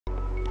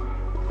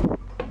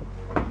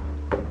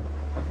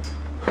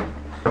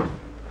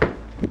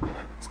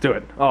do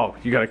it. Oh,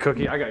 you got a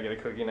cookie? I gotta get a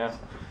cookie now.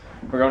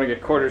 We're going to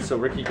get quarters so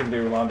Ricky can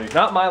do laundry.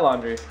 Not my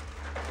laundry,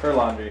 her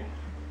laundry.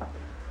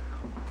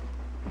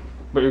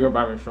 But you're gonna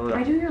buy me soda.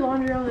 I do your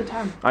laundry all the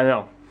time. I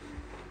know,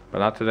 but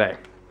not today.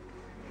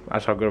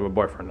 That's how good of a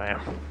boyfriend I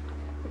am.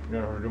 You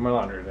know how to do my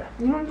laundry today.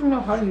 You don't even know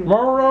how to do it.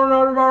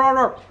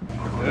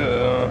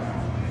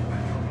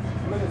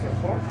 What is it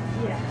for?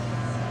 Yeah.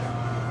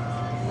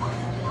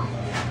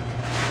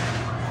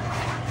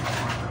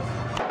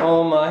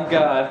 Oh my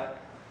god.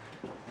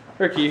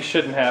 Ricky, you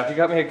shouldn't have. You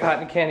got me a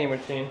cotton candy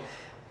machine.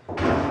 I've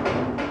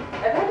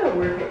had to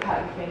work at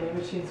cotton candy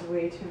machines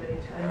way too many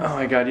times. Oh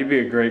my god, you'd be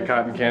a great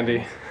cotton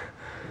candy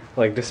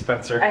like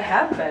dispenser. I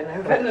have been.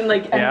 I've been in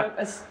like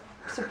a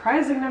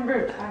surprising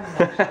number of times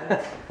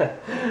actually.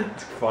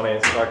 It's funny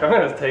as fuck. I'm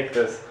gonna take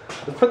this.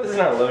 Let's put this in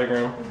our living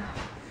room.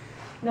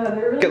 No,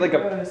 they're really Get like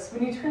gross.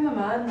 When you turn them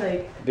on,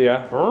 like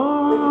yeah.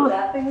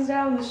 that thing's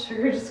down, the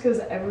sugar just goes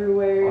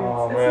everywhere.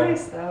 Oh, it's man.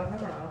 nice though. I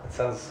don't know.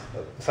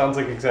 It sounds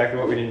like exactly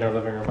what we need in our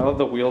living room. I love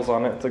the wheels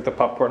on it. It's like the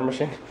popcorn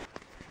machine.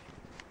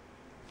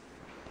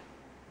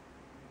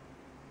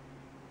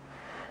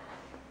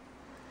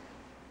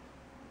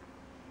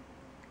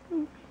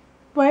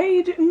 Why are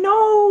you doing?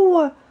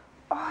 No!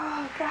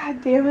 Oh,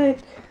 god damn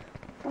it.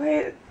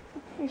 Why?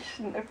 You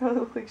shouldn't. I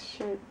probably look like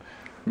shit.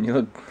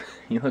 You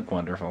look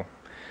wonderful.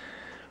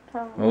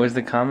 Probably. What was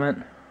the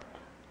comment?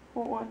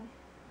 What one?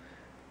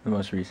 The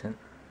most recent.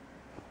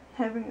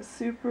 Having a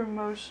super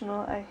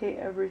emotional, I hate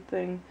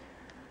everything,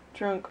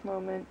 drunk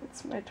moment.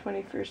 It's my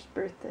 21st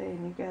birthday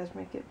and you guys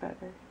make it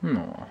better.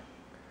 No.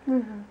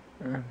 Mm-hmm.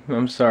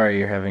 I'm sorry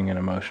you're having an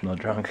emotional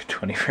drunk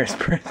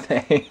 21st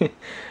birthday.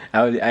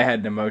 I had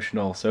an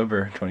emotional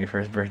sober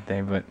 21st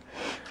birthday, but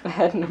I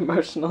had an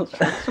emotional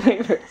drunk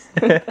 21st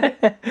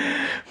birthday.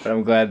 But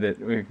I'm glad that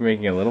we're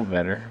making it a little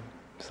better.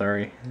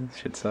 Sorry,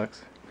 shit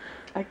sucks.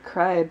 I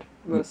cried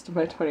most of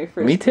my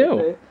 21st Me too.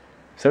 birthday.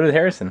 So did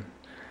Harrison.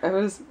 I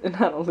was in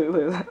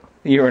Honolulu though.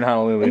 You were in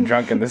Honolulu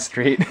drunk in the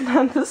street.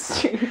 On the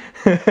street.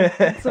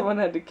 Someone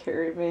had to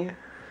carry me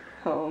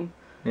home.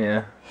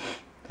 Yeah,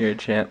 you're a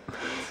champ.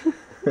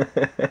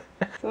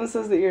 Someone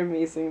says that you're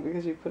amazing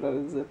because you put on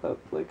a zip up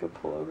like a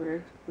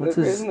pullover. What's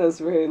That a person has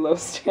very low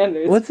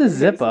standards. What's a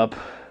zip up?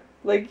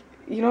 Like,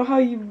 you know how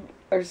you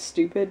are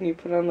stupid and you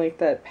put on like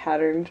that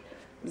patterned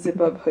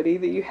zip up hoodie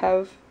that you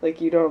have? Like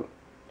you'll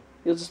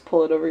just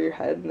pull it over your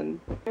head and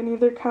then... Any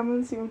other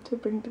comments you want to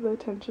bring to the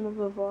attention of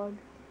the vlog?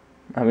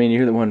 I mean,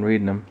 you're the one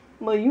reading them.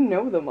 Well, you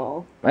know them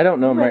all. I don't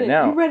know them right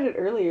now. You read it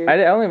earlier.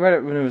 I only read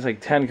it when it was like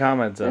 10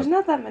 comments up. There's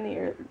not that many.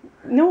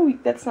 No,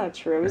 that's not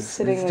true. I was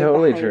sitting it's like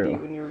totally behind true. you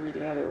when you were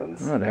reading other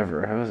ones.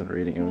 Whatever, I wasn't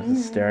reading. I was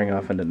just staring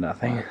off into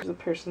nothing. There's a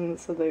person that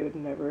said they would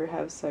never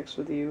have sex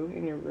with you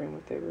in your room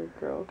if they were a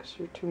girl because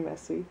you're too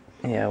messy.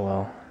 Yeah,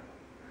 well,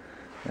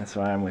 that's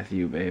why I'm with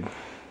you, babe.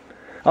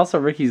 Also,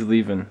 Ricky's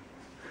leaving.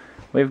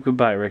 Wave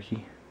goodbye,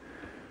 Ricky.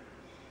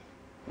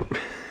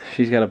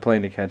 She's got a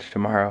plane to catch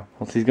tomorrow.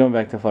 Well, she's going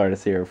back to Florida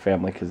to see her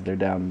family because they're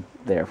down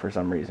there for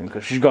some reason.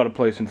 Because she's got a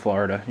place in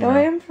Florida. You know?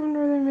 I am from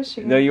Northern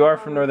Michigan. No, you are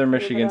from Northern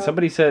Michigan.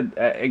 Somebody said,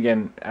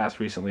 again, asked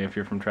recently if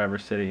you're from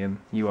Traverse City, and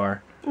you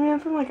are. I mean,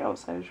 I'm from like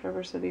outside of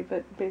Traverse City,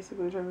 but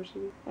basically Traverse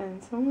City.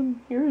 And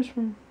someone here is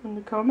from, in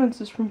the comments,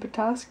 is from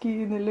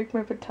Petoskey, and they like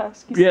my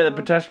Petoskey Yeah, the stone.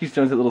 Petoskey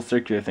stone's that little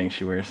circular thing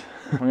she wears.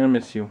 I'm gonna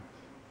miss you.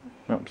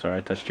 Oh, sorry,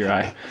 I touched your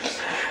eye.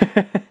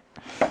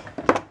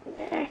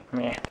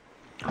 Meh.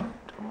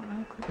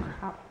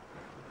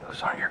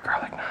 Those aren't your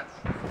garlic nuts.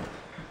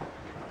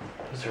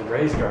 Those are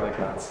Ray's garlic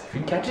nuts. If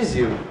he catches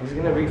you, he's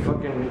gonna be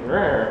fucking...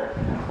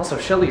 Also,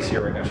 Shelly's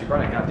here right now. She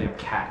brought a goddamn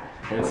cat.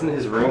 And it's in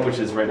his room, which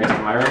is right next to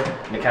my room.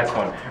 And the cat's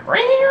going...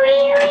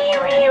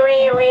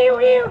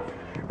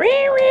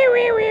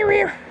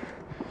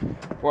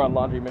 We're on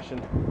laundry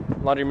mission.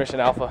 Laundry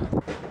mission alpha.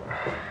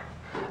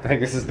 I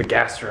think this is the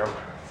gas room.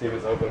 See if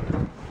it's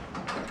open.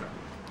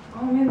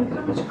 Oh man, look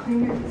how much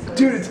cleaner this is.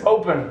 Dude, it's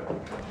open!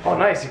 Oh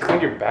nice, you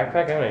cleaned your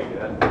backpack? I'm gonna do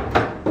that.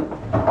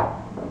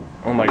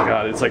 Oh my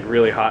god, it's like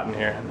really hot in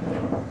here.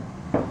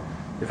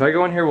 If I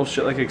go in here, will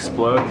shit like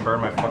explode and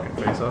burn my fucking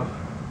face off?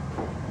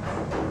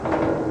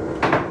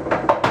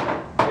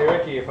 Hey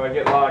Ricky, if I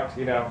get locked,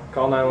 you know,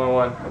 call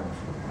 911.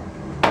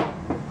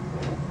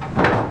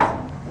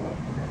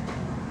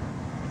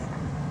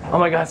 Oh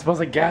my god, it smells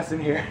like gas in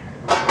here.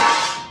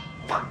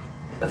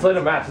 Let's light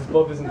a match, let's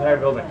blow up this entire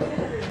building.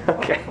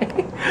 Okay.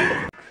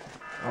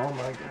 Oh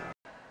my god.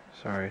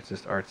 Sorry, it's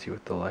just artsy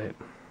with the light.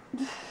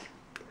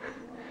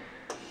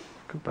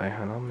 Goodbye,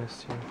 hon. I'll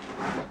miss you.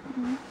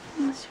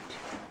 Miss you too.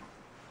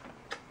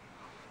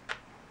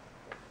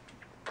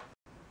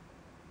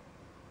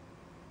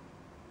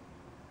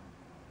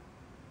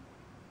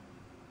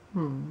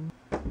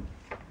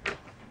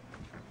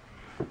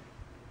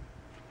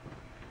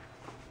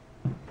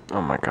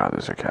 Oh my god,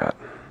 there's a cat.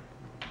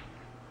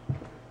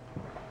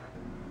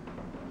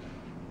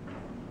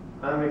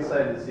 I'm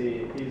excited to see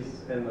if he's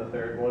in the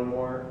third one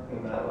more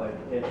in that like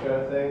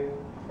intro thing,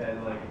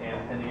 and like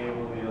Aunt Penny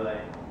will be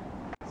like,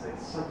 it's like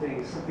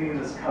something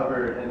in this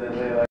cupboard, and then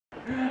they like.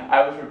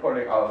 I was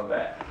recording all of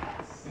that.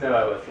 No,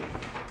 I wasn't.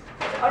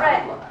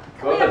 Alright.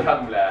 Go to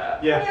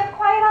Tumblr. Can we have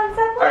quiet on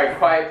set, please? Alright,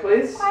 quiet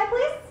please. Quiet,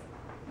 please.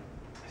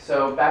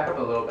 So back up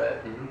a little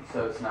bit,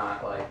 so it's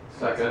not like...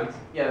 Is that good?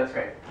 Yeah, that's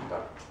great.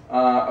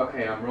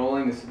 Okay, I'm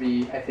rolling. This would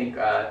be, I think,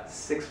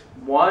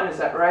 6-1, is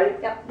that right?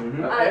 Yep.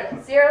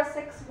 Okay.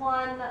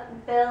 061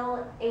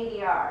 Bill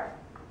ADR.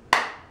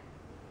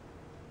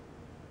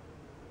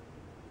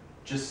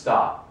 Just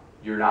stop.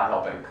 You're not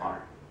helping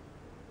Connor.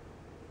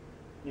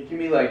 You give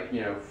me like,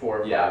 4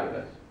 or 5 of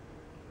this.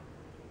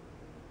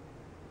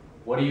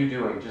 What are you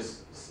doing?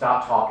 Just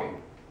stop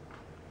talking.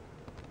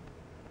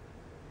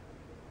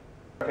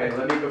 Okay,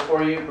 let me,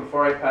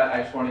 before I cut,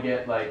 I just want to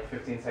get like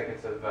 15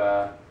 seconds of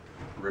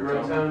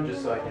room tone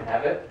just so I can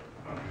have it.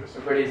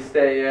 Everybody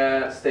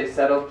stay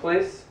settled,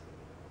 please.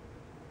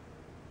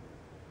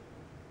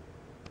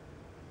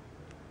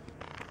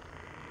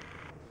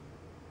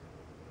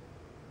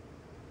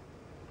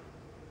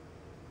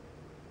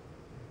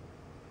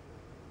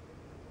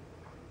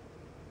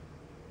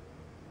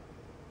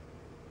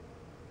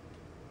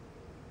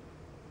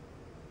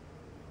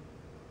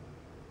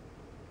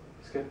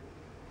 It's good.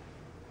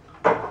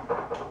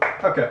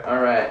 Okay. All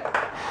right.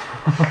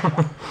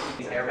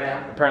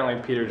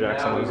 Apparently Peter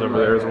Jackson lives over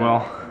there as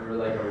well. We're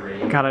like a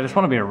rain. God, I just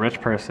want to be a rich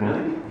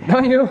person.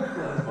 Don't you?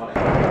 That's funny.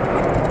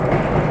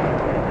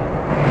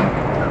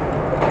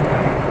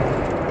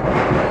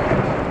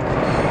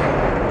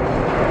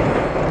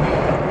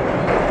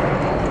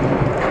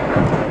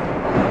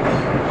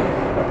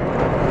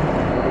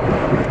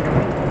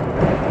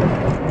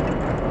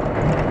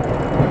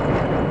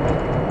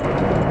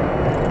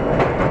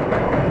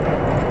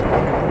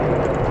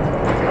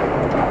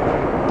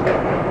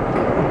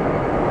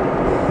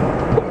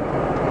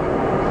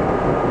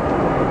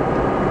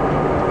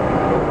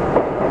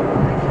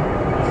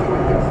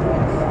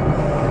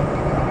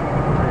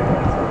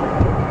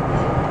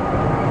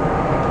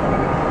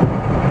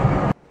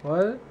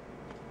 What?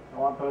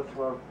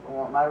 I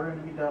want my room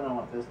to be done. I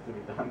want this to be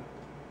done.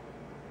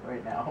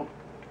 Right now.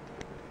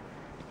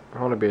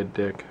 I want to be a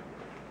dick.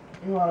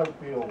 You want to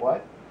be a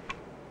what?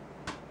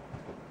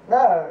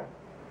 No.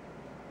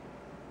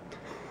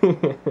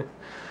 I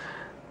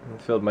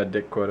filled my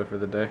dick quota for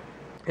the day.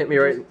 Hit me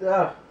right.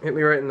 Hit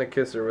me right in the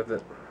kisser with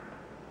it.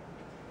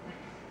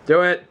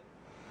 Do it.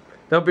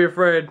 Don't be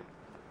afraid.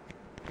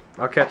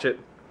 I'll catch it.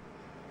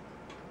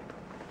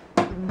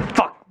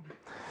 Fuck.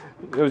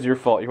 It was your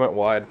fault. You went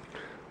wide.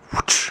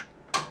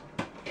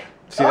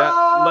 See that?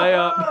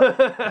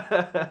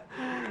 Layup.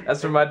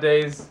 That's from my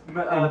days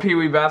in Pee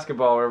Wee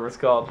basketball, whatever it's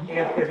called.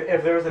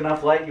 If there was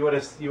enough light, you would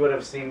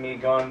have seen me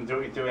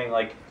doing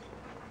like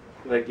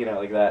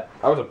that.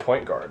 I was a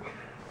point guard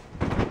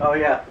Oh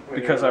yeah.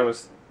 because I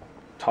was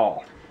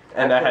tall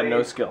and I had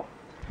no skill.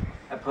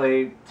 I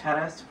played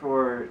tennis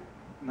for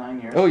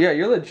 9 years. Oh yeah,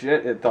 you're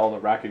legit at all the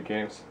racket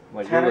games.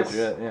 Like Tennis,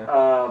 you're legit,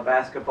 yeah.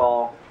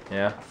 Basketball,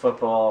 Yeah.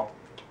 football,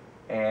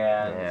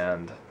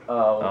 and a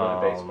little bit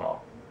of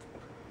baseball.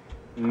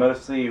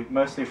 Mostly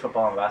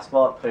football and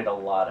basketball. I played a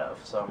lot of,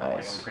 so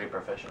I'm pretty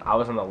proficient. I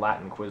was in the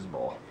Latin quiz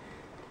bowl.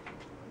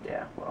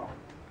 Yeah, well.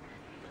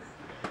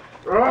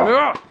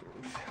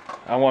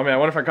 I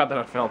wonder if I caught that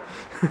on film.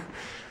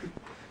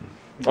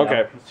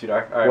 Okay. It's too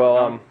dark. All right.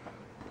 Well,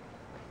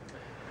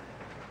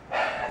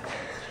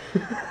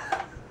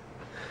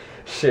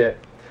 shit.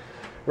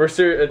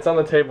 It's on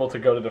the table to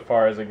go to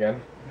DeFar's again.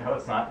 No,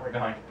 it's not. We're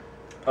going.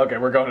 Okay,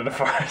 we're going to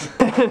DeFar's.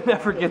 It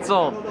never gets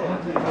old.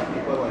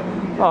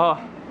 Oh,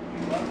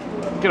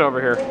 get over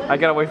here. I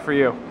gotta wait for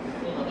you.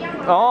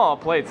 Oh,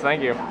 plates.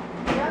 Thank you.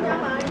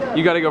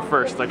 You gotta go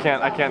first. I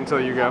can't until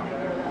you go.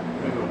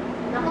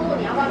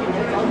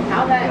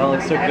 Well, it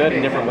looks so good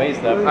in different ways,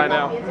 though. I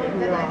know.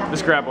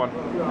 Just grab one.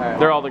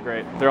 They're all the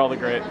great. They're all the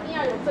great.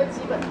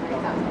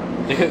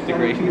 The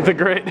great. The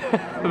great.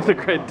 The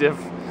great diff.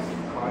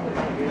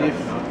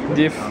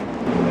 Diff.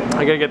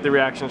 I gotta get the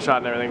reaction shot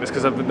and everything just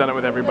because I've done it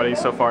with everybody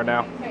so far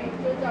now.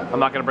 I'm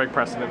not gonna break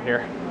precedent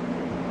here.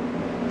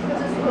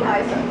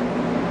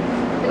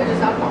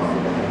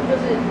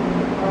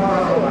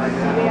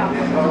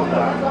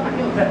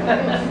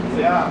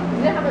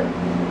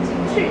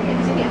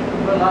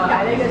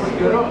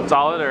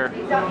 Solid or?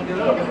 Yeah.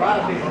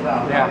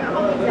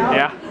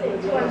 Yeah.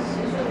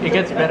 It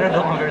gets better the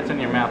longer it's in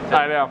your mouth.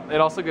 I know. It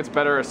also gets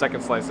better a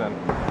second slice in.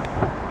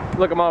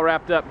 Look, I'm all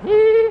wrapped up.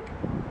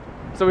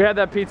 So we had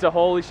that pizza,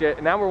 holy shit.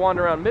 And now we're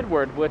wandering around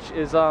Midwood, which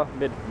is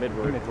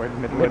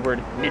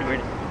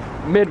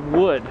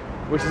Midwood,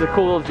 which is a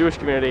cool little Jewish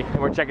community.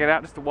 And we're checking it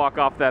out just to walk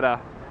off that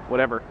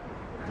whatever.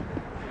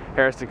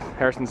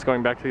 Harrison's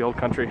going back to the old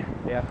country.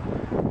 Yeah.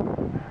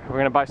 We're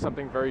gonna buy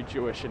something very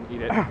Jewish and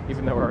eat it,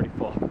 even though we're already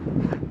full.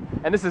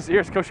 And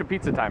here's kosher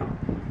pizza time.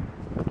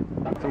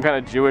 Some kind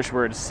of Jewish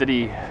word,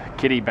 city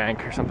kitty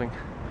bank or something.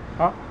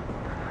 Huh?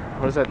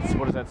 What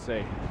does that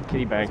say?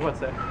 Kitty bank. What's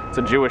that? It's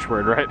a Jewish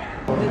word, right?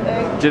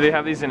 Do they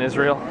have these in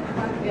Israel?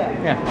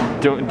 Yeah.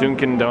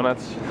 Dunkin'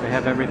 Donuts? They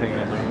have everything in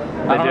it. They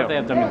I don't know do. if they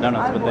have Dunkin'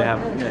 Donuts, but they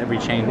have every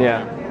chain.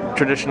 Yeah.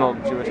 Traditional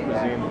Jewish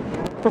cuisine.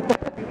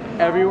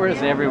 everywhere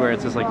is everywhere.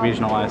 It's just like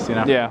regionalized, you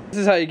know? Yeah. This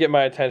is how you get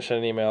my attention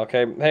in email,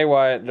 okay? Hey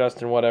Wyatt,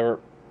 Justin,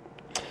 whatever.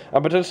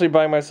 I'm potentially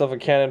buying myself a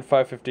Canon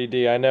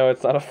 550D. I know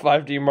it's not a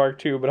 5D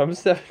Mark II, but I'm a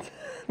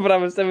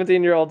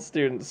 17-year-old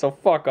student, so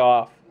fuck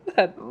off.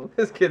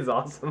 This kid's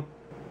awesome.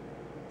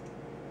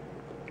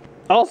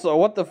 Also,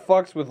 what the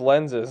fuck's with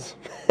lenses?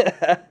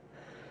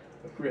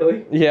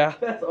 Really? Yeah.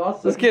 That's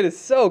awesome. This kid is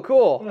so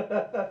cool.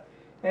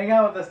 Hang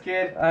out with this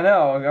kid. I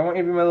know. I want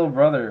you to be my little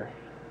brother.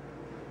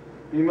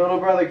 Be my little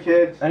brother,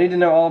 kid. I need to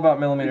know all about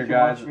millimeter You can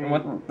guys watch me. and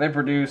what they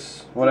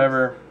produce,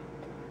 whatever.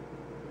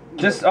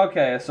 Just,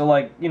 okay, so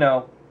like, you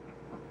know,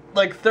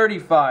 like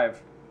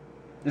 35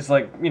 is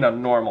like, you know,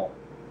 normal.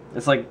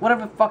 It's like,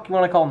 whatever the fuck you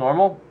want to call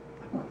normal.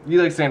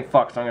 You like saying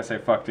fuck, so I'm going to say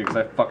fuck too, because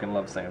I fucking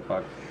love saying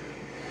fuck.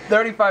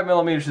 35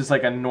 millimeters is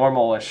like a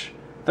normal-ish.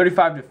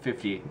 35 to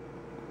 50,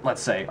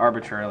 let's say,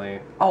 arbitrarily.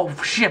 Oh,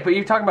 shit, but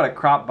you're talking about a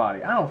crop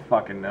body. I don't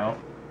fucking know.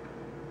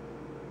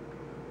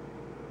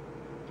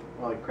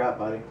 Well, like crap,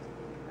 buddy.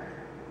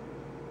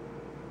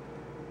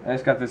 I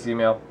just got this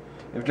email.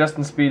 If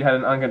Justin Speed had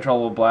an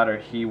uncontrollable bladder,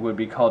 he would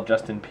be called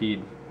Justin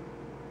Peed.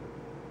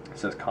 It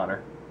says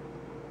Connor.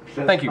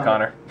 Thank you,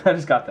 Connor. I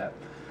just got that.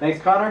 Thanks,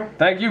 Connor.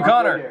 Thank you,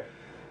 Connor.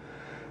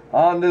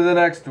 On to the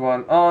next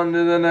one. On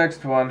to the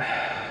next one.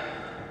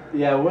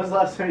 Yeah, when was the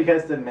last time you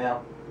guys did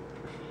mail?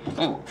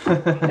 Heyo.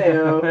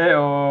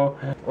 Heyo.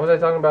 What was I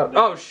talking about?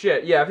 Oh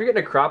shit, yeah, if you're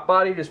getting a crop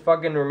body, just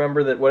fucking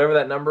remember that whatever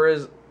that number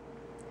is,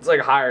 it's like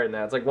higher than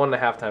that. It's like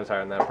 1.5 times higher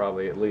than that,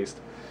 probably, at least.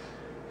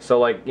 So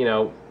like, you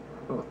know,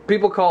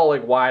 people call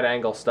like wide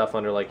angle stuff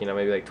under like, you know,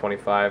 maybe like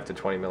 25 to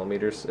 20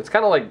 millimeters. It's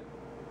kind of like,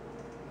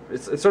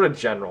 it's sort of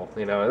general,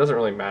 you know, it doesn't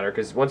really matter,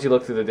 because once you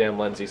look through the damn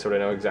lens, you sort of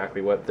know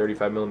exactly what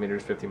 35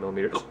 millimeters, 50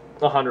 millimeters,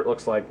 100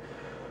 looks like.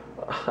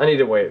 I need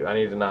to wait. I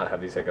need to not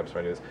have these hiccups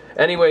when I do this.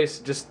 Anyways,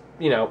 just,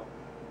 you know,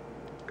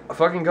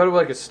 fucking go to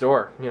like a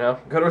store, you know?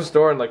 Go to a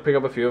store and like pick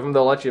up a few of them.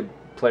 They'll let you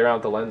play around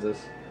with the lenses.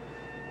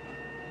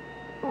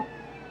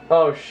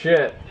 Oh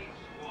shit.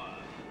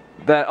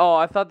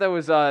 I thought that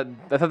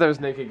was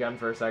Naked Gun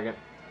for a second.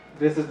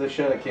 This is the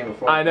show that came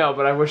before. I know,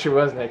 but I wish it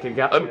was Naked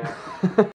Gun.